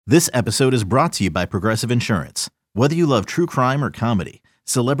This episode is brought to you by Progressive Insurance. Whether you love true crime or comedy,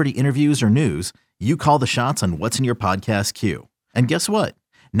 celebrity interviews or news, you call the shots on what's in your podcast queue. And guess what?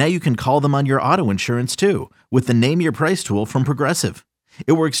 Now you can call them on your auto insurance too with the Name Your Price tool from Progressive.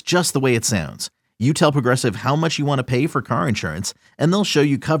 It works just the way it sounds. You tell Progressive how much you want to pay for car insurance, and they'll show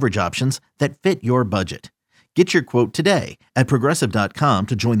you coverage options that fit your budget. Get your quote today at Progressive.com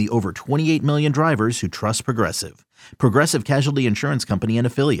to join the over 28 million drivers who trust Progressive. Progressive Casualty Insurance Company and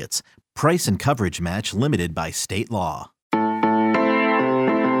Affiliates. Price and coverage match limited by state law.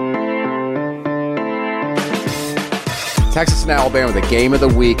 Texas and Alabama, the game of the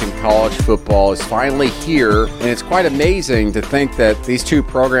week in college football, is finally here, and it's quite amazing to think that these two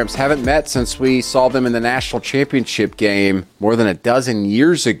programs haven't met since we saw them in the national championship game more than a dozen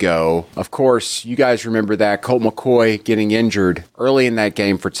years ago. Of course, you guys remember that, Colt McCoy getting injured early in that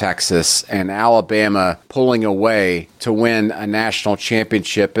game for Texas, and Alabama pulling away to win a national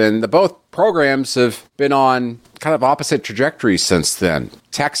championship, and both programs have been on kind of opposite trajectories since then.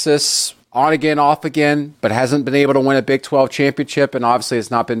 Texas on again, off again, but hasn't been able to win a Big 12 championship, and obviously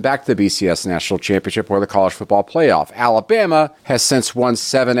has not been back to the BCS National Championship or the College Football Playoff. Alabama has since won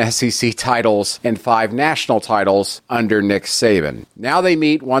 7 SEC titles and 5 national titles under Nick Saban. Now they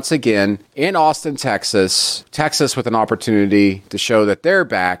meet once again in Austin, Texas. Texas with an opportunity to show that they're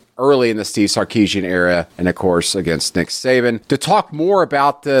back early in the Steve Sarkisian era, and of course against Nick Saban. To talk more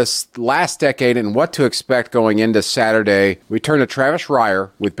about this last decade and what to expect going into Saturday, we turn to Travis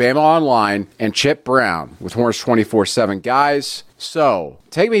Reier with Bama Online and Chip Brown with Horns 24/7. Guys, so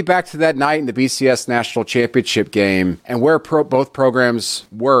take me back to that night in the BCS National Championship game and where both programs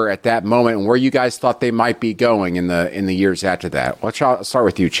were at that moment and where you guys thought they might be going in the years after that. Let's start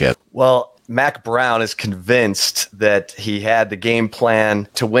with you, Chip. Well, Mack Brown is convinced that he had the game plan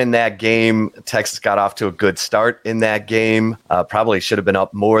to win that game. Texas got off to a good start in that game. Probably should have been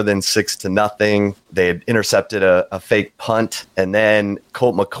up more than 6-0. They had intercepted a fake punt, and then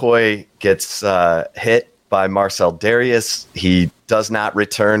Colt McCoy gets hit by Marcel Darius. He does not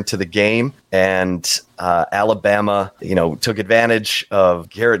return to the game, and Alabama, took advantage of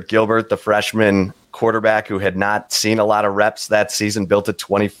Garrett Gilbert, the freshman quarterback who had not seen a lot of reps that season, built a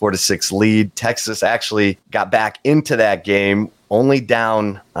 24-6 lead. Texas actually got back into that game, only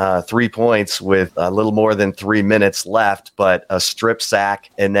down 3 points with a little more than 3 minutes left, but a strip sack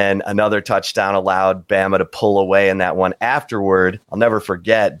and then another touchdown allowed Bama to pull away in that one. Afterward, I'll never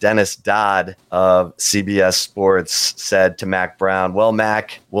forget, Dennis Dodd of CBS Sports said to Mack Brown, "Well,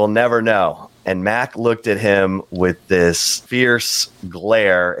 Mack, we'll never know." And Mack looked at him with this fierce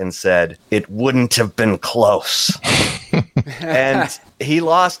glare and said, "It wouldn't have been close." And he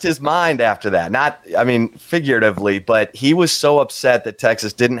lost his mind after that. Figuratively, but he was so upset that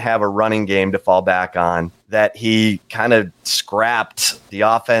Texas didn't have a running game to fall back on that he kind of scrapped the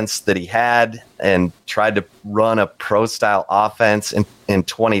offense that he had and tried to run a pro-style offense in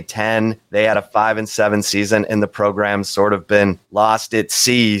 2010. They had a 5-7 season, and the program's sort of been lost at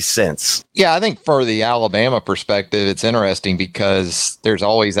sea since. Yeah, I think for the Alabama perspective, it's interesting because there's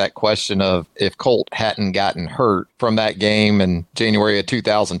always that question of if Colt hadn't gotten hurt from that game in January of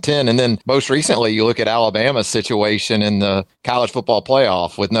 2010. And then most recently, you look at Alabama's situation in the college football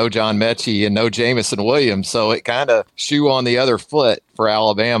playoff with no John Mechie and no Jamison Williams. So it kind of shoe on the other foot for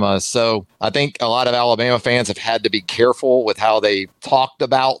Alabama. So I think a lot of Alabama fans have had to be careful with how they talked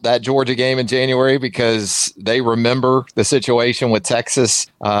about that Georgia game in January because they remember the situation with Texas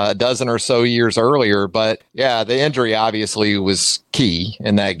a dozen or so years earlier. But yeah, the injury obviously was key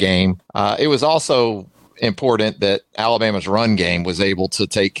in that game. It was also important that Alabama's run game was able to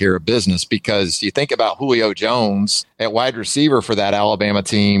take care of business because you think about Julio Jones at wide receiver for that Alabama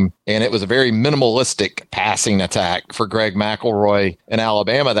team, and it was a very minimalistic passing attack for Greg McElroy in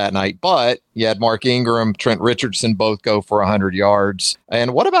Alabama that night. But you had Mark Ingram, Trent Richardson both go for 100 yards.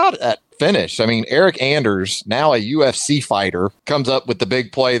 And what about that finish? I mean, Eric Anders, now a UFC fighter, comes up with the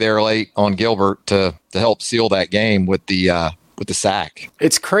big play there late on Gilbert to help seal that game with the sack.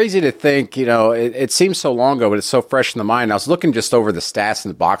 It's crazy to think, it seems so long ago, but it's so fresh in the mind. I was looking just over the stats in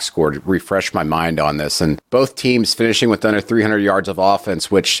the box score to refresh my mind on this, and both teams finishing with under 300 yards of offense,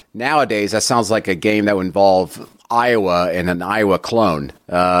 which nowadays that sounds like a game that would involve Iowa and an Iowa clone.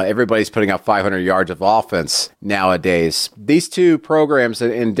 Everybody's putting up 500 yards of offense nowadays. These two programs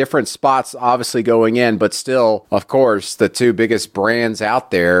in different spots obviously going in, but still, of course, the two biggest brands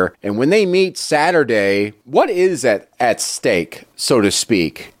out there. And when they meet Saturday, what is at stake, so to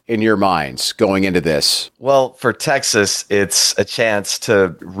speak, in your minds going into this? Well, for Texas, it's a chance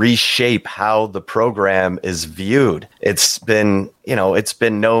to reshape how the program is viewed. It's been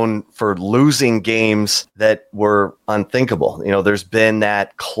known for losing games that were unthinkable. There's been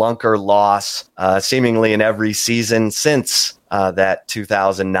that clunker loss seemingly in every season since that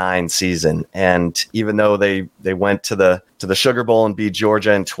 2009 season. And even though they went to the Sugar Bowl and beat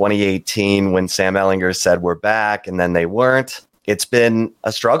Georgia in 2018 when Sam Ehlinger said we're back, and then they weren't, it's been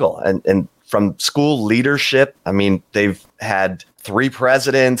a struggle. And from school leadership, I mean, they've had 3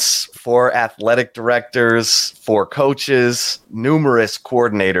 presidents, 4 athletic directors, 4 coaches, numerous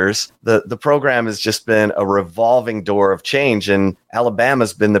coordinators. The program has just been a revolving door of change, and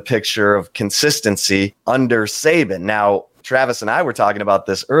Alabama's been the picture of consistency under Saban. Now, Travis and I were talking about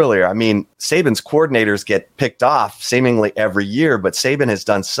this earlier. I mean, Saban's coordinators get picked off seemingly every year, but Saban has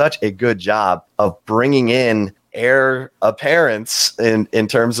done such a good job of bringing in heir apparents in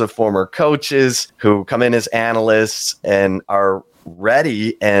terms of former coaches who come in as analysts and are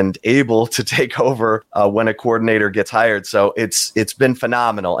ready and able to take over when a coordinator gets hired. So it's been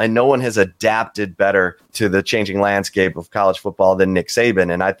phenomenal, and no one has adapted better to the changing landscape of college football than Nick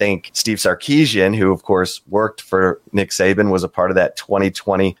Saban. And I think Steve Sarkisian, who of course worked for Nick Saban, was a part of that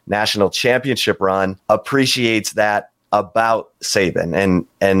 2020 national championship run, appreciates that about Saban.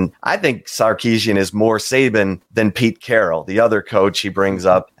 And I think Sarkisian is more Saban than Pete Carroll, the other coach he brings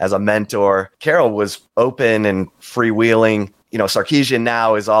up as a mentor. Carroll was open and freewheeling. Sarkisian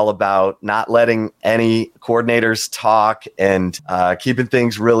now is all about not letting any coordinators talk and keeping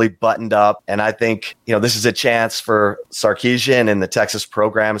things really buttoned up. And I think, this is a chance for Sarkisian and the Texas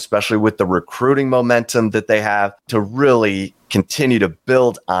program, especially with the recruiting momentum that they have, to really continue to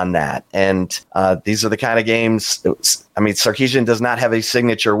build on that. And these are the kind of games. Sarkisian does not have a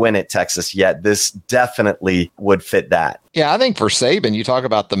signature win at Texas yet. This definitely would fit that. Yeah, I think for Saban, you talk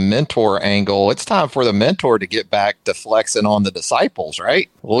about the mentor angle. It's time for the mentor to get back to flexing on the disciples, right?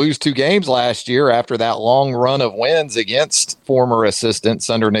 Lose 2 games last year after that long run of wins against former assistants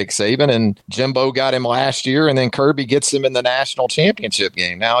under Nick Saban, and Jimbo got him last year, and then Kirby gets him in the national championship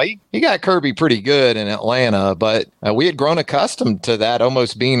game. Now, he got Kirby pretty good in Atlanta, but we had grown accustomed to that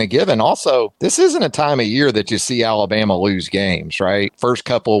almost being a given. Also, this isn't a time of year that you see Alabama lose games, right? First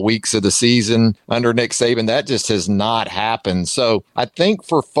couple of weeks of the season under Nick Saban, that just has not happened. So I think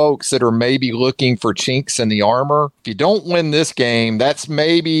for folks that are maybe looking for chinks in the armor, if you don't win this game, that's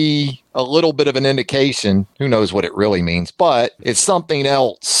maybe a little bit of an indication. Who knows what it really means, but it's something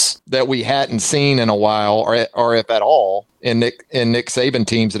else that we hadn't seen in a while, or if at all, in Nick Saban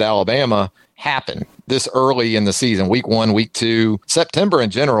teams at Alabama happen this early in the season. Week 1, week 2, September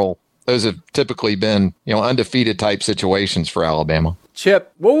in general, those have typically been, undefeated type situations for Alabama.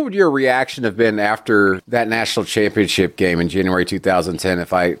 Chip, what would your reaction have been after that national championship game in January 2010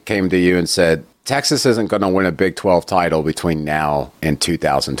 if I came to you and said, Texas isn't going to win a Big 12 title between now and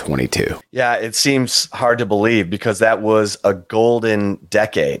 2022? Yeah, it seems hard to believe because that was a golden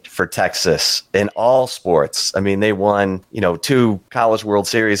decade for Texas in all sports. I mean, they won, 2 College World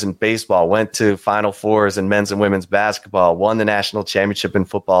Series in baseball, went to Final Fours in men's and women's basketball, won the national championship in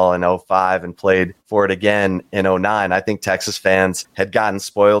football in 2005 and played for it again in 2009. I think Texas fans had gotten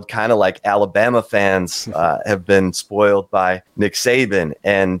spoiled kind of like Alabama fans have been spoiled by Nick Saban.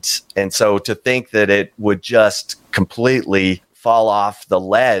 And so to think that it would just completely fall off the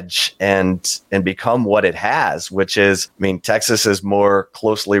ledge and become what it has, which is, Texas has more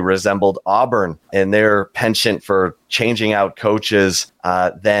closely resembled Auburn in their penchant for changing out coaches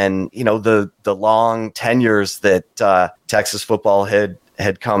than, the long tenures that Texas football had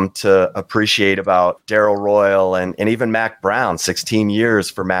come to appreciate about Darrell Royal and even Mack Brown, 16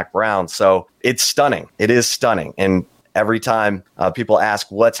 years for Mack Brown. So it's stunning. It is stunning. And every time people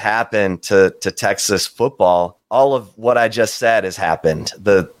ask what's happened to Texas football, all of what I just said has happened.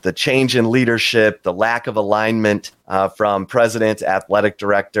 The change in leadership, the lack of alignment from president, athletic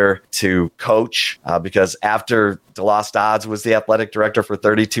director to coach, because after DeLoss Dodds was the athletic director for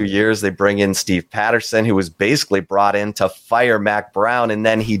 32 years, they bring in Steve Patterson, who was basically brought in to fire Mack Brown, and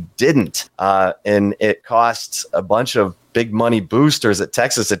then he didn't. And it cost a bunch of big money boosters at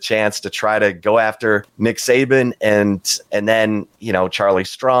Texas a chance to try to go after Nick Saban and then, Charlie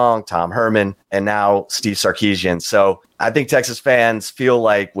Strong, Tom Herman, and now Steve Sarkisian. So I think Texas fans feel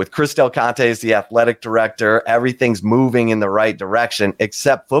like with Chris Del Conte as the athletic director, everything's moving in the right direction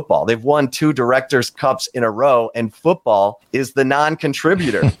except football. They've won 2 Directors' Cups in a row, and football is the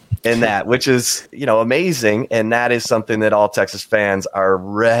non-contributor in that, which is, amazing. And that is something that all Texas fans are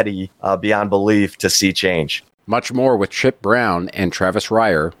ready beyond belief to see change. Much more with Chip Brown and Travis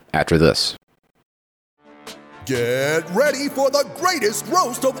Reier after this. Get ready for the greatest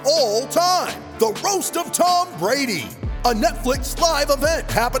roast of all time, the Roast of Tom Brady, a Netflix live event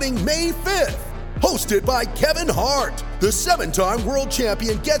happening May 5th. Hosted by Kevin Hart, the 7-time world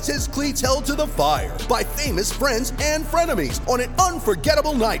champion gets his cleats held to the fire by famous friends and frenemies on an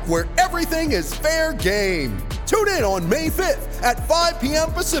unforgettable night where everything is fair game. Tune in on May 5th at 5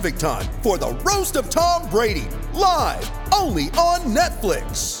 p.m. Pacific time for the Roast of Tom Brady, live only on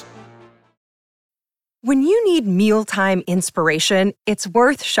Netflix. When you need mealtime inspiration, it's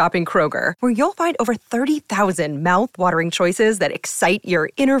worth shopping Kroger, where you'll find over 30,000 mouth-watering choices that excite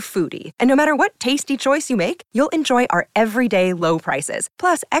your inner foodie. And no matter what tasty choice you make, you'll enjoy our everyday low prices,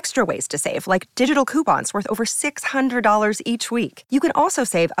 plus extra ways to save, like digital coupons worth over $600 each week. You can also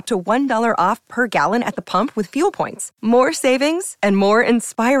save up to $1 off per gallon at the pump with fuel points. More savings and more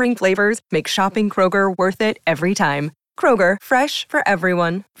inspiring flavors make shopping Kroger worth it every time. Kroger, fresh for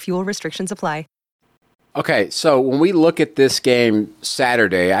everyone. Fuel restrictions apply. Okay, so when we look at this game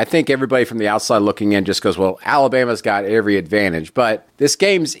Saturday, I think everybody from the outside looking in just goes, well, Alabama's got every advantage. But this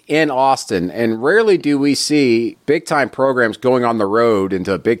game's in Austin, and rarely do we see big-time programs going on the road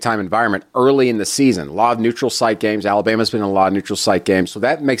into a big-time environment early in the season. A lot of neutral site games. Alabama's been in a lot of neutral site games, so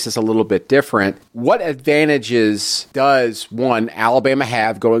that makes this a little bit different. What advantages does, one, Alabama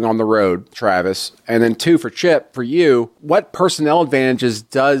have going on the road, Travis? And then two, for Chip, for you, what personnel advantages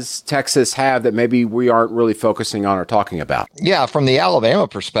does Texas have that maybe we aren't really focusing on or talking about? Yeah, from the Alabama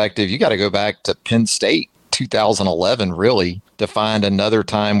perspective, you got to go back to Penn State 2011, really, to find another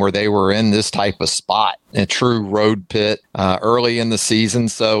time where they were in this type of spot, a true road pit early in the season.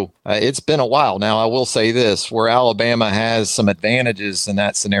 So it's been a while. Now, I will say this, where Alabama has some advantages in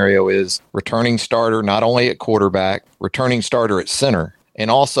that scenario is returning starter, not only at quarterback, returning starter at center, and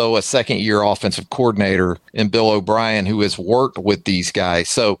also a second-year offensive coordinator in Bill O'Brien, who has worked with these guys.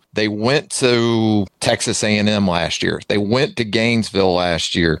 So they went to Texas A&M last year. They went to Gainesville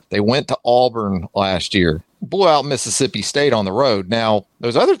last year. They went to Auburn last year. Blew out Mississippi State on the road. Now,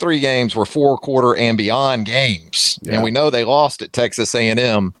 those other three games were four-quarter and beyond games, and we know they lost at Texas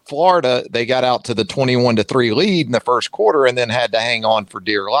A&M. Florida, they got out to the 21-3 lead in the first quarter and then had to hang on for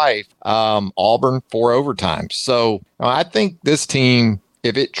dear life. Auburn, 4 overtimes. So I think this team,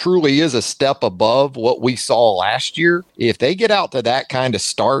 if it truly is a step above what we saw last year, if they get out to that kind of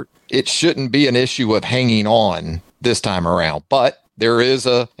start, it shouldn't be an issue of hanging on this time around. But there is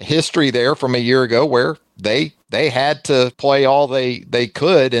a history there from a year ago where they had to play all they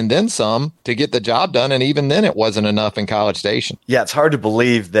could and then some to get the job done. And even then it wasn't enough in College Station. Yeah, it's hard to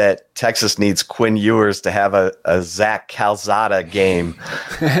believe that Texas needs Quinn Ewers to have a Zach Calzada game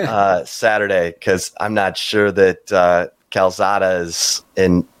Saturday, because I'm not sure that Calzada is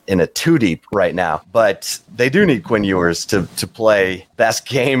in a two deep right now, but they do need Quinn Ewers to play best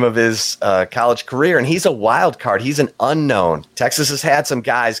game of his college career. And he's a wild card. He's an unknown. Texas has had some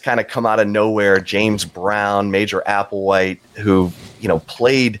guys kind of come out of nowhere. James Brown, Major Applewhite, who,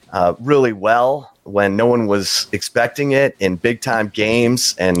 played really well when no one was expecting it in big time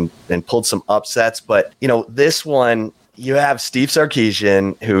games and pulled some upsets. But, this one, you have Steve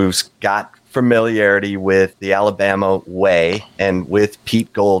Sarkisian, who's got familiarity with the Alabama way and with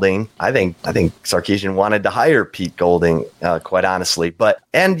Pete Golding. I think Sarkisian wanted to hire Pete Golding, quite honestly.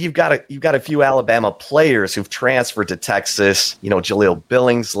 And you've got a few Alabama players who've transferred to Texas. Jaleel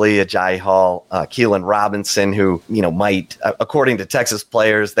Billingsley, Agiye Hall, Keelan Robinson, who might, according to Texas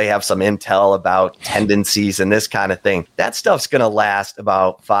players, they have some intel about tendencies and this kind of thing. That stuff's going to last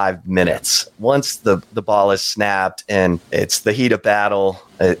about 5 minutes. Once the ball is snapped and it's the heat of battle,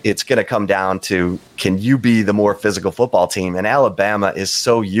 it's going to come down to, can you be the more physical football team? And Alabama is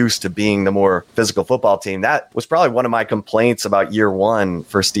so used to being the more physical football team. That was probably one of my complaints about year one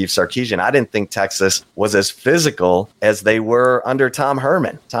for Steve Sarkisian. I didn't think Texas was as physical as they were under Tom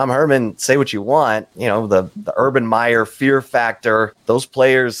Herman. Tom Herman, say what you want, the Urban Meyer fear factor, those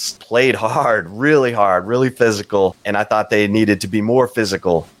players played hard, really physical. And I thought they needed to be more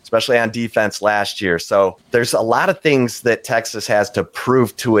physical, especially on defense last year. So there's a lot of things that Texas has to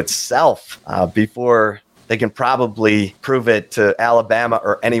prove to itself before they can probably prove it to Alabama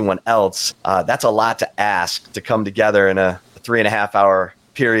or anyone else. That's a lot to ask to come together in a 3.5 hour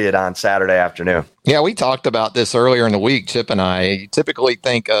period on Saturday afternoon. Yeah, we talked about this earlier in the week, Chip and I. You typically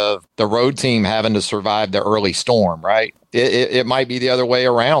think of the road team having to survive the early storm, right? It might be the other way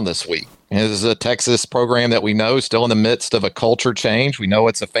around this week. This is a Texas program that we know still in the midst of a culture change. We know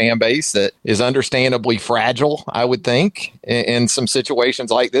it's a fan base that is understandably fragile, I would think, in some situations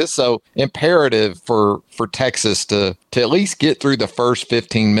like this. So imperative for Texas to at least get through the first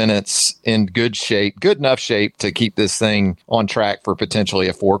 15 minutes in good enough shape to keep this thing on track for potentially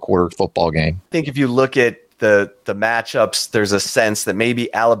a 4-quarter football game. I think if you look at the matchups, there's a sense that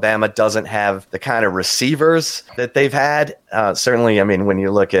maybe Alabama doesn't have the kind of receivers that they've had. Certainly, I mean, when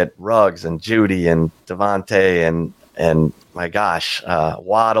you look at Ruggs and Judy and Devontae and my gosh,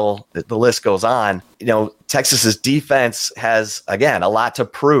 Waddle, the list goes on. You know, Texas's defense has, again, a lot to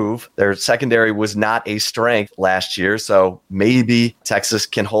prove. Their secondary was not a strength last year, so maybe Texas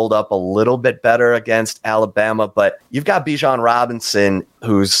can hold up a little bit better against Alabama. But you've got Bijan Robinson,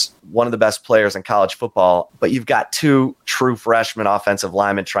 who's one of the best players in college football, but you've got two true freshman offensive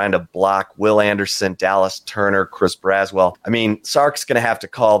linemen trying to block Will Anderson, Dallas Turner, Chris Braswell. I mean, Sark's going to have to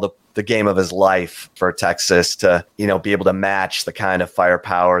call the game of his life for Texas to, you know, be able to match the kind of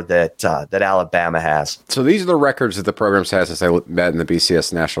firepower that Alabama has. So these are the records that the programs has since they met in the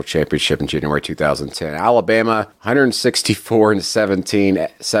BCS National Championship in January 2010. Alabama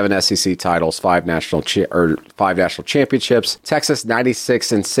 164-17, 7 SEC titles, 5 national championships. Texas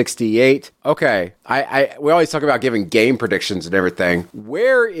 96-68. Okay, we always talk about giving game predictions and everything.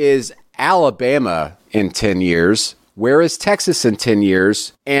 Where is Alabama in 10 years? Where is Texas in 10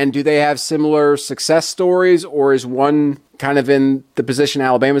 years? And do they have similar success stories, or is one kind of in the position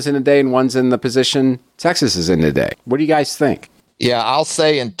Alabama's in today and one's in the position Texas is in today? What do you guys think? Yeah, I'll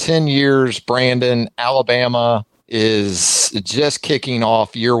say in 10 years, Brandon, Alabama is just kicking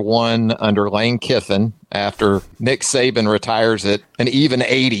off year one under Lane Kiffin after Nick Saban retires at an even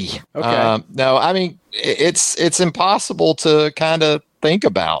 80. Okay. No, I mean, it's impossible to kind of think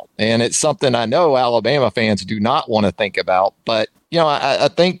about. And it's something I know Alabama fans do not want to think about. But, you know, I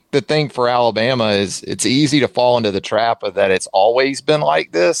think the thing for Alabama is it's easy to fall into the trap of that it's always been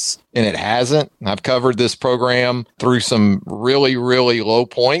like this, and it hasn't. I've covered this program through some really, really low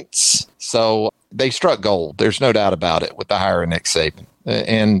points. So they struck gold. There's no doubt about it with the hire of Nick Saban.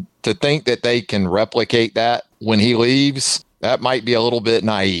 And to think that they can replicate that when he leaves, that might be a little bit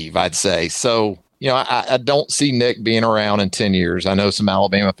naive, I'd say. So, you know, I don't see Nick being around in 10 years. I know some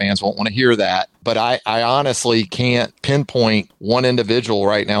Alabama fans won't want to hear that, but I honestly can't pinpoint one individual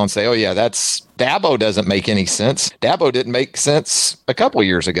right now and say, oh, yeah, Dabo doesn't make any sense. Dabo didn't make sense a couple of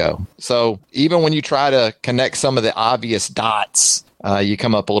years ago. So even when you try to connect some of the obvious dots, you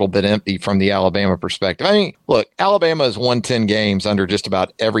come up a little bit empty from the Alabama perspective. I mean, look, Alabama has won 10 games under just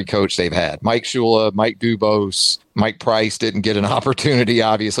about every coach they've had. Mike Shula, Mike Dubose, Mike Price didn't get an opportunity,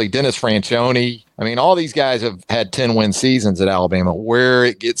 obviously. Dennis Franchione. I mean, all these guys have had 10-win seasons at Alabama. Where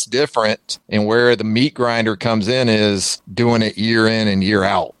it gets different and where the meat grinder comes in is doing it year in and year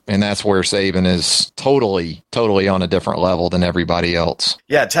out. And that's where Saban is totally on a different level than everybody else.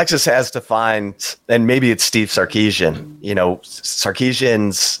 Yeah, Texas has to find, and maybe it's Steve Sarkisian. You know,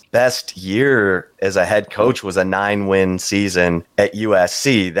 Sarkisian's best year as a head coach was a 9-win season at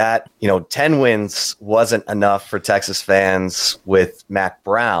USC. That, 10 wins wasn't enough for Texas fans with Mack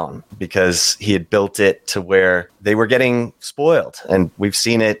Brown because he had built it to where they were getting spoiled. And we've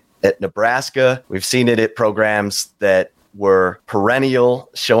seen it at Nebraska. We've seen it at programs that were perennial,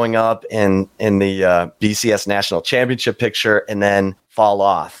 showing up in the BCS National Championship picture and then fall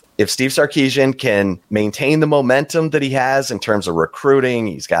off. If Steve Sarkisian can maintain the momentum that he has in terms of recruiting,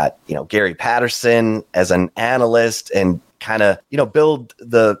 he's got, Gary Patterson as an analyst and kind of, build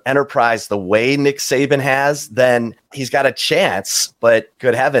the enterprise the way Nick Saban has, then he's got a chance. But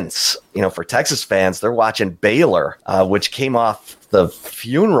good heavens, for Texas fans, they're watching Baylor, which came off the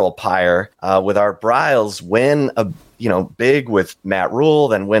funeral pyre with Art Briles win a big with Matt Rule,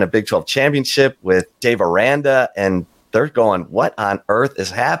 then win a Big 12 championship with Dave Aranda, and they're going, what on earth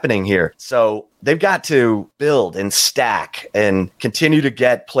is happening here? So they've got to build and stack and continue to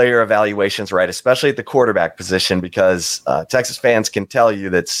get player evaluations right, especially at the quarterback position, because Texas fans can tell you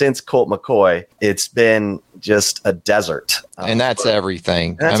that since Colt McCoy, it's been just a desert. And that's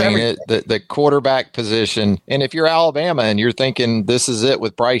everything. The quarterback position. And if you're Alabama and you're thinking this is it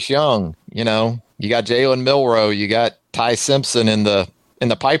with Bryce Young, you got Jalen Milroe, you got Ty Simpson in the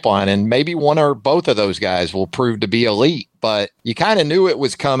pipeline, and maybe one or both of those guys will prove to be elite. But you kind of knew it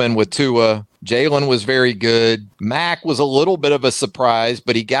was coming with Tua. Jalen was very good. Mac was a little bit of a surprise,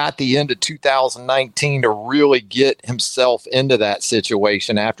 but he got the end of 2019 to really get himself into that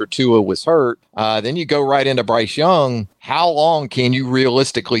situation after Tua was hurt. Then you go right into Bryce Young. How long can you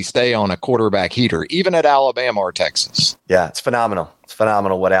realistically stay on a quarterback heater, even at Alabama or Texas? Yeah, it's phenomenal. It's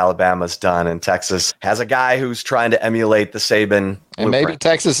phenomenal what Alabama's done, and Texas has a guy who's trying to emulate the Saban. And maybe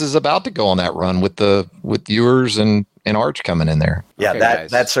Texas is about to go on that run with Ewers and Arch coming in there. Yeah, okay,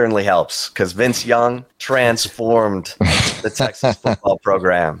 that certainly helps, because Vince Young transformed the Texas football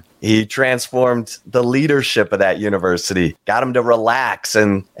program. He transformed the leadership of that university, got them to relax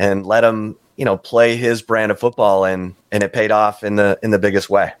and let them, play his brand of football, and it paid off in the biggest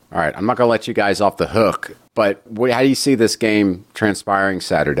way. All right, I'm not going to let you guys off the hook, but how do you see this game transpiring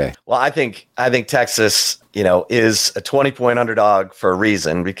Saturday? Well, I think Texas, is a 20-point underdog for a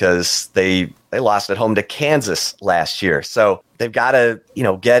reason, because they lost at home to Kansas last year. So they've got to,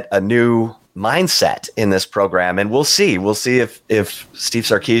 get a new mindset in this program. And we'll see if Steve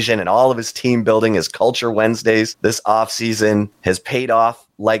Sarkisian and all of his team building, his Culture Wednesdays this offseason has paid off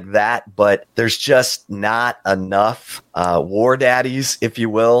like that. But there's just not enough war daddies, if you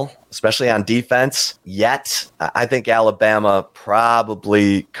will, especially on defense yet. I think Alabama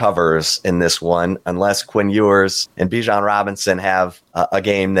probably covers in this one, unless Quinn Ewers and Bijan Robinson have a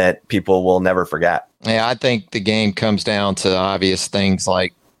game that people will never forget. Yeah, I think the game comes down to obvious things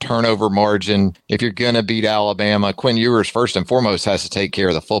like turnover margin. If you're going to beat Alabama, Quinn Ewers first and foremost has to take care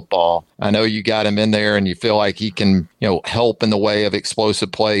of the football. I know you got him in there and you feel like he can, help in the way of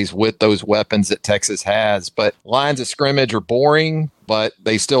explosive plays with those weapons that Texas has, but lines of scrimmage are boring, but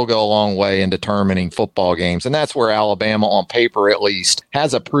they still go a long way in determining football games. And that's where Alabama, on paper at least,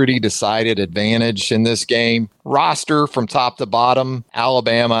 has a pretty decided advantage in this game. Roster from top to bottom,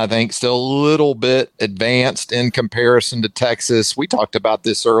 Alabama, I think, still a little bit advanced in comparison to Texas. We talked about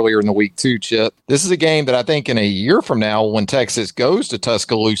this earlier in the week too, Chip. This is a game that I think in a year from now, when Texas goes to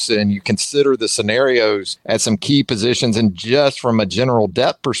Tuscaloosa and you consider the scenarios at some key positions, and just from a general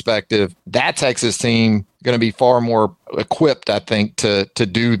depth perspective, that Texas team going to be far more equipped, I think, to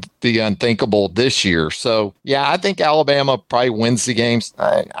do the unthinkable this year. So, yeah, I think Alabama probably wins the games.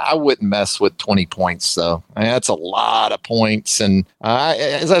 I wouldn't mess with 20 points, though. That's a lot of points. And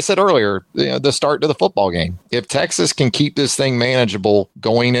as I said earlier, the start to the football game. If Texas can keep this thing manageable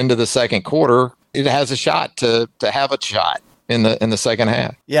going into the second quarter, it has a shot to have a shot in the second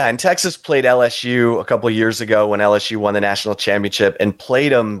half. Yeah, and Texas played LSU a couple of years ago when LSU won the national championship and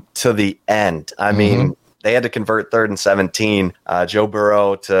played them to the end. I mean, they had to convert 3rd and 17. Joe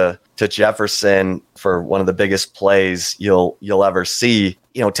Burrow to Jefferson for one of the biggest plays you'll ever see.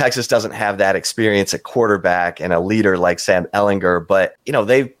 Texas doesn't have that experience at quarterback and a leader like Sam Ehlinger, but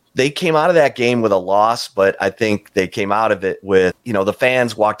they came out of that game with a loss, but I think they came out of it with, the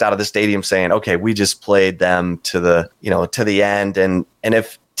fans walked out of the stadium saying, okay, we just played them to the end. And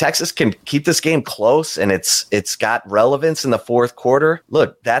if Texas can keep this game close and it's got relevance in the fourth quarter,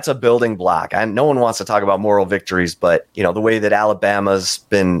 look, that's a building block. No one wants to talk about moral victories, but the way that Alabama's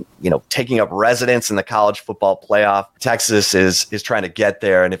been, taking up residence in the college football playoff, Texas is trying to get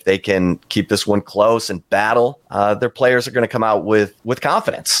there. And if they can keep this one close and battle, their players are going to come out with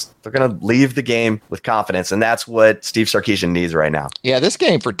confidence. They're going to leave the game with confidence, and that's what Steve Sarkisian needs right now. Yeah, this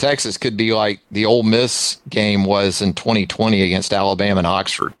game for Texas could be like the Ole Miss game was in 2020 against Alabama and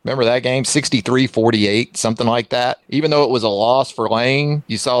Oxford. Remember that game? 63-48, something like that. Even though it was a loss for Lane,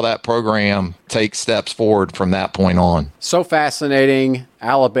 you saw that program take steps forward from that point on. So fascinating.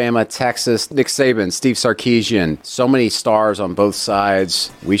 Alabama, Texas, Nick Saban, Steve Sarkisian, so many stars on both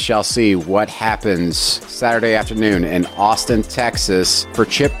sides. We shall see what happens Saturday afternoon in Austin, Texas. For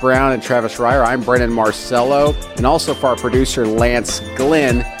Chip Brown and Travis Reier, I'm Brennan Marcello, and also for our producer, Lance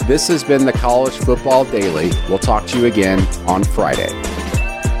Glenn, this has been the College Football Daily. We'll talk to you again on Friday.